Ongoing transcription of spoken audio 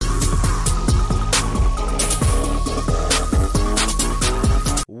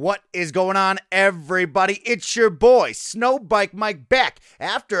What is going on, everybody? It's your boy, Snowbike Mike, back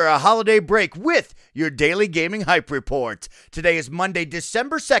after a holiday break with your daily gaming hype report. Today is Monday,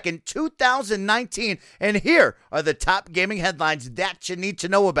 December 2nd, 2019, and here are the top gaming headlines that you need to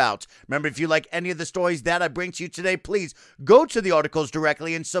know about. Remember, if you like any of the stories that I bring to you today, please go to the articles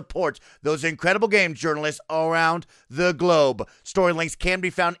directly and support those incredible games journalists around the globe. Story links can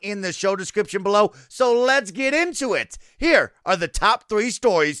be found in the show description below, so let's get into it. Here are the top 3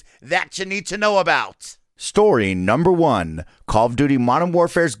 stories that you need to know about. Story number 1. Call of Duty Modern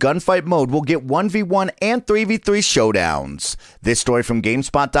Warfare's gunfight mode will get 1v1 and 3v3 showdowns. This story from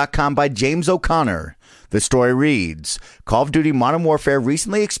GameSpot.com by James O'Connor. The story reads, Call of Duty Modern Warfare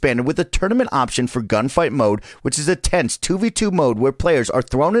recently expanded with a tournament option for gunfight mode, which is a tense 2v2 mode where players are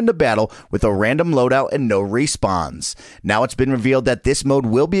thrown into battle with a random loadout and no respawns. Now it's been revealed that this mode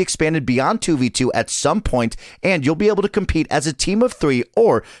will be expanded beyond 2v2 at some point, and you'll be able to compete as a team of 3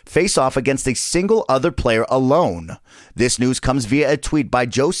 or face off against a single other player alone. This news comes via a tweet by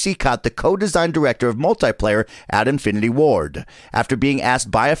Joe Seacott, the co-design director of multiplayer at Infinity Ward. After being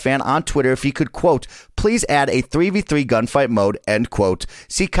asked by a fan on Twitter if he could, quote, please add a 3v3 gunfight mode, end quote,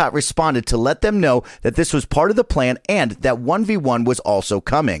 Seacott responded to let them know that this was part of the plan and that 1v1 was also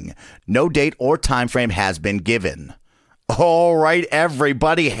coming. No date or time frame has been given. All right,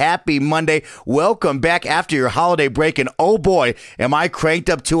 everybody, happy Monday. Welcome back after your holiday break, and oh boy, am I cranked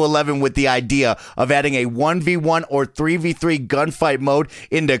up to 11 with the idea of adding a 1v1 or 3v3 gunfight mode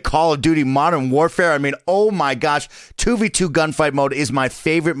into Call of Duty Modern Warfare. I mean, oh my gosh, 2v2 gunfight mode is my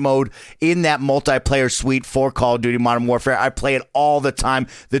favorite mode in that multiplayer suite for Call of Duty Modern Warfare. I play it all the time.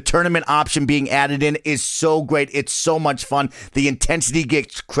 The tournament option being added in is so great. It's so much fun. The intensity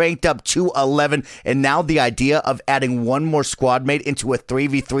gets cranked up to 11, and now the idea of adding one more squad mate into a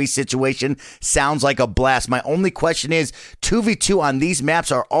 3v3 situation sounds like a blast. My only question is, 2v2 on these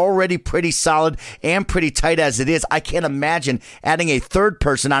maps are already pretty solid and pretty tight as it is. I can't imagine adding a third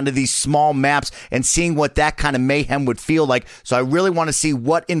person onto these small maps and seeing what that kind of mayhem would feel like. So I really want to see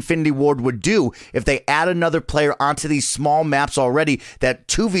what Infinity Ward would do if they add another player onto these small maps already. That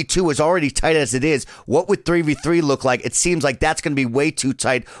 2v2 is already tight as it is. What would 3v3 look like? It seems like that's going to be way too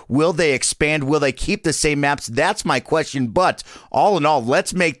tight. Will they expand? Will they keep the same maps? That's my question. But all in all,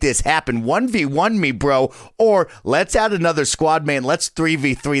 let's make this happen. 1v1 me, bro. Or let's add another squad mate. Let's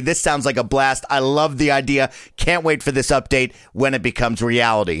 3v3. This sounds like a blast. I love the idea. Can't wait for this update when it becomes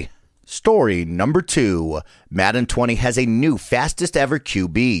reality. Story number 2. Madden 20 has a new fastest ever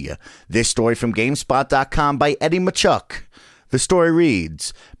QB. This story from GameSpot.com by Eddie Machuk. The story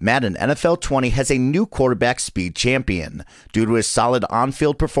reads, Madden NFL 20 has a new quarterback speed champion. Due to his solid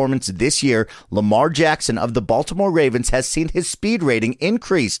on-field performance this year, Lamar Jackson of the Baltimore Ravens has seen his speed rating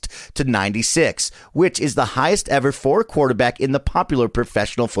increased to 96, which is the highest ever for a quarterback in the popular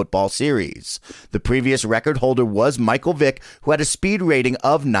professional football series. The previous record holder was Michael Vick, who had a speed rating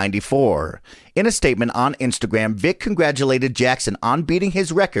of 94. In a statement on Instagram, Vick congratulated Jackson on beating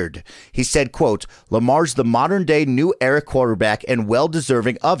his record. He said, quote, Lamar's the modern-day new era quarterback and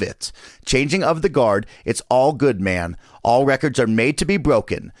well-deserving of it. Changing of the guard, it's all good, man. All records are made to be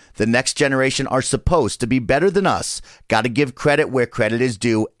broken. The next generation are supposed to be better than us. Gotta give credit where credit is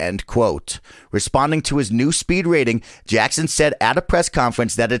due, end quote. Responding to his new speed rating, Jackson said at a press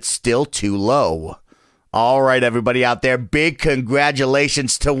conference that it's still too low. All right, everybody out there, big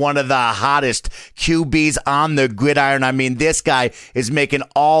congratulations to one of the hottest QBs on the gridiron. I mean, this guy is making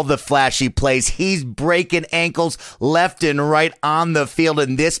all the flashy plays. He's breaking ankles left and right on the field,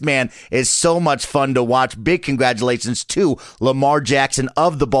 and this man is so much fun to watch. Big congratulations to Lamar Jackson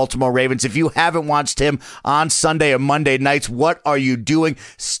of the Baltimore Ravens. If you haven't watched him on Sunday or Monday nights, what are you doing?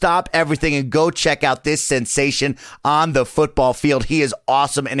 Stop everything and go check out this sensation on the football field. He is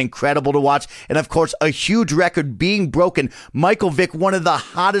awesome and incredible to watch, and of course, a huge record being broken. Michael Vick, one of the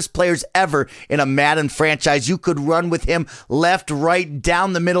hottest players ever in a Madden franchise. You could run with him left, right,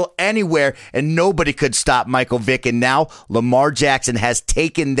 down the middle, anywhere, and nobody could stop Michael Vick. And now Lamar Jackson has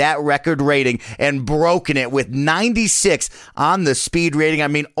taken that record rating and broken it with 96 on the speed rating. I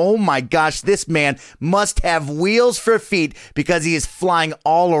mean, oh my gosh, this man must have wheels for feet because he is flying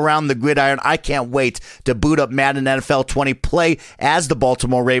all around the gridiron. I can't wait to boot up Madden NFL 20, play as the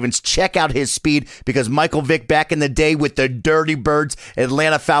Baltimore Ravens, check out his speed, because Michael Vick back in the day with the Dirty Birds,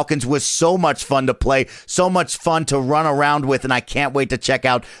 Atlanta Falcons, was so much fun to play, so much fun to run around with, and I can't wait to check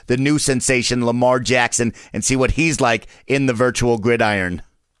out the new sensation Lamar Jackson and see what he's like in the virtual gridiron.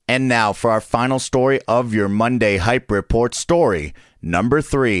 And now for our final story of your Monday Hype Report, story number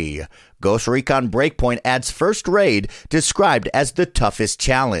 3. Ghost Recon Breakpoint adds first raid described as the toughest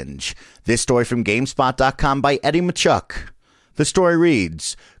challenge. This story from GameSpot.com by Eddie Machuk. The story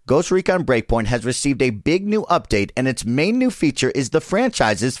reads, Ghost Recon Breakpoint has received a big new update, and its main new feature is the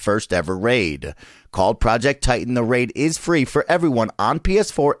franchise's first ever raid. Called Project Titan, the raid is free for everyone on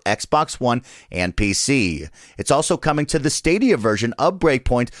PS4, Xbox One, and PC. It's also coming to the Stadia version of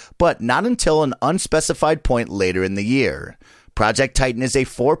Breakpoint, but not until an unspecified point later in the year. Project Titan is a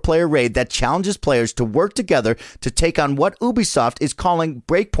 4-player raid that challenges players to work together to take on what Ubisoft is calling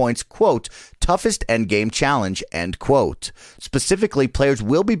Breakpoint's, quote, toughest endgame challenge, end quote. Specifically, players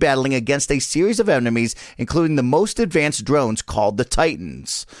will be battling against a series of enemies, including the most advanced drones called the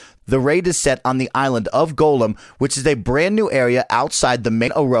Titans. The raid is set on the island of Golem, which is a brand new area outside the main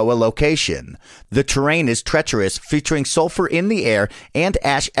Auroa location. The terrain is treacherous, featuring sulfur in the air and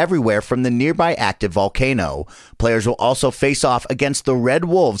ash everywhere from the nearby active volcano. Players will also face off against the Red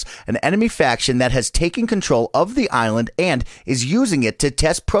Wolves, an enemy faction that has taken control of the island and is using it to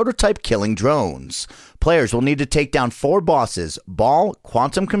test prototype killing drones. Players will need to take down 4 bosses, Ball,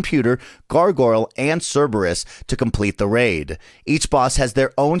 Quantum Computer, Gargoyle, and Cerberus, to complete the raid. Each boss has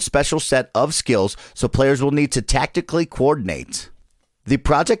their own special set of skills, so players will need to tactically coordinate. The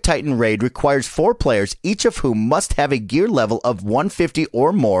Project Titan raid requires 4 players, each of whom must have a gear level of 150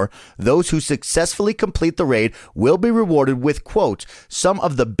 or more. Those who successfully complete the raid will be rewarded with, quote, some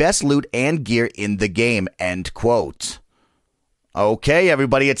of the best loot and gear in the game, end quote. Okay,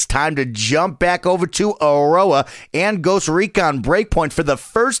 everybody, it's time to jump back over to Auroa and Ghost Recon Breakpoint for the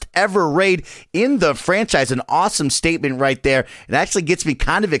first ever raid in the franchise. An awesome statement right there. It actually gets me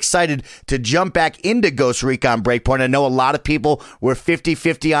kind of excited to jump back into Ghost Recon Breakpoint. I know a lot of people were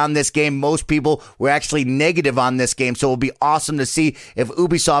 50-50 on this game. Most people were actually negative on this game, so it'll be awesome to see if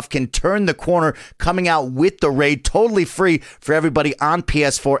Ubisoft can turn the corner, coming out with the raid totally free for everybody on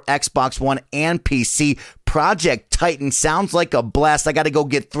PS4, Xbox One, and PC. Project Titan sounds like a blast. I got to go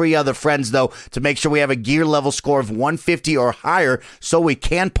get 3 other friends, though, to make sure we have a gear level score of 150 or higher so we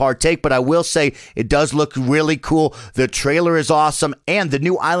can partake. But I will say it does look really cool. The trailer is awesome, and the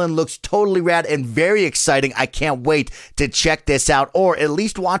new island looks totally rad and very exciting. I can't wait to check this out, or at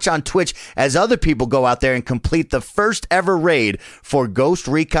least watch on Twitch as other people go out there and complete the first ever raid for Ghost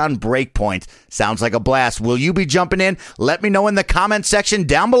Recon Breakpoint. Sounds like a blast. Will you be jumping in? Let me know in the comment section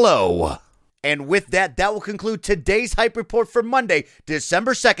down below. And with that, that will conclude today's Hype Report for Monday,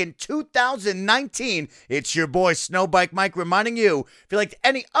 December 2nd, 2019. It's your boy, Snowbike Mike, reminding you, if you liked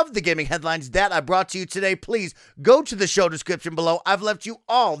any of the gaming headlines that I brought to you today, please go to the show description below. I've left you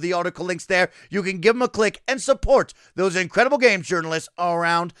all the article links there. You can give them a click and support those incredible games journalists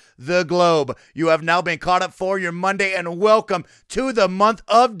around the globe. You have now been caught up for your Monday, and welcome to the month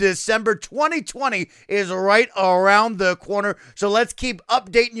of December. 2020 is right around the corner, so let's keep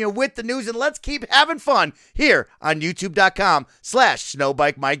updating you with the news, and let's keep having fun here on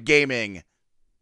youtube.com/SnowbikeMikeGaming.